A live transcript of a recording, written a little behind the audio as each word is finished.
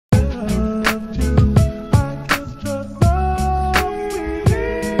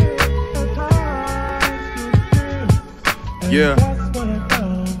Yeah.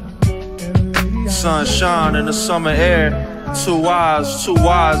 Sunshine in the summer air. Two eyes,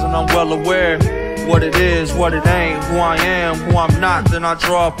 and I'm well aware what it is, what it ain't, who I am, who I'm not, then I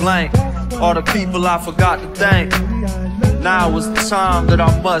draw a blank. All the people I forgot to thank. Now is the time that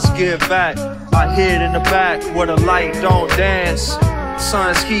I must give back. I hid in the back where the light don't dance.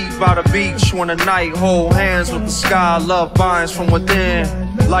 Sun's heat by the beach when the night hold hands with the sky. Love binds from within.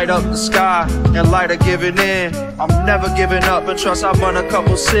 Light up the sky and lighter giving in. I'm never giving up and trust I burn a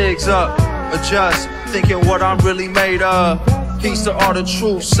couple cigs up. Adjust, thinking what I'm really made of. Peace to all the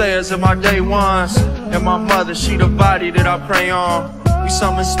truth sayers in my day ones. And my mother, she the body that I pray on. We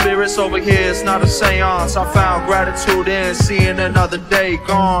summon spirits over here, it's not a seance. I found gratitude in seeing another day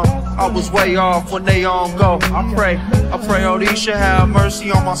gone. I was way off when they on go. I pray all these should have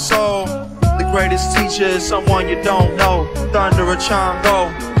mercy on my soul. The greatest teacher is someone you don't know. Thunder of Chango,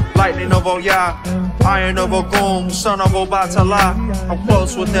 lightning of Oya, iron of Ogun, son of Obatala. I'm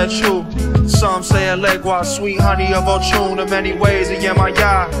close with that truth. Some say Alegua, sweet honey of Ochun. In many ways, a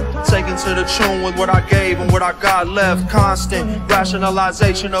Yemaya. Taken to the tune with what I gave and what I got left. Constant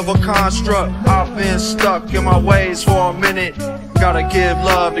rationalization of a construct. I've been stuck in my ways for a minute. Gotta give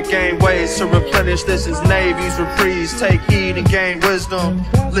love to gain ways to replenish. This is Navy's reprise. Take heed and gain wisdom.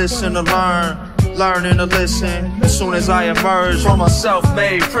 Listen to learn. Learning to listen. As soon as I emerge from a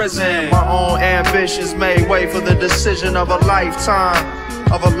self-made prison, my own ambitions made way for the decision of a lifetime.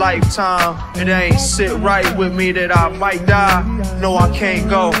 It ain't sit right with me that I might die. No, I can't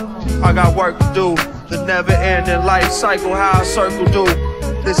go. I got work to do. The never-ending life cycle, how I circle do.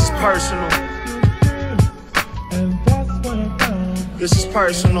 This is personal. This is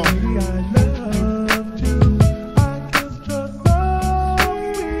personal.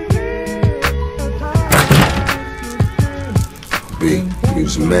 He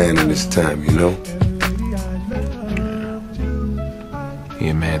was a man in his time, you know? He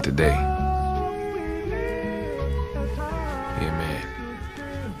a man today. He a man.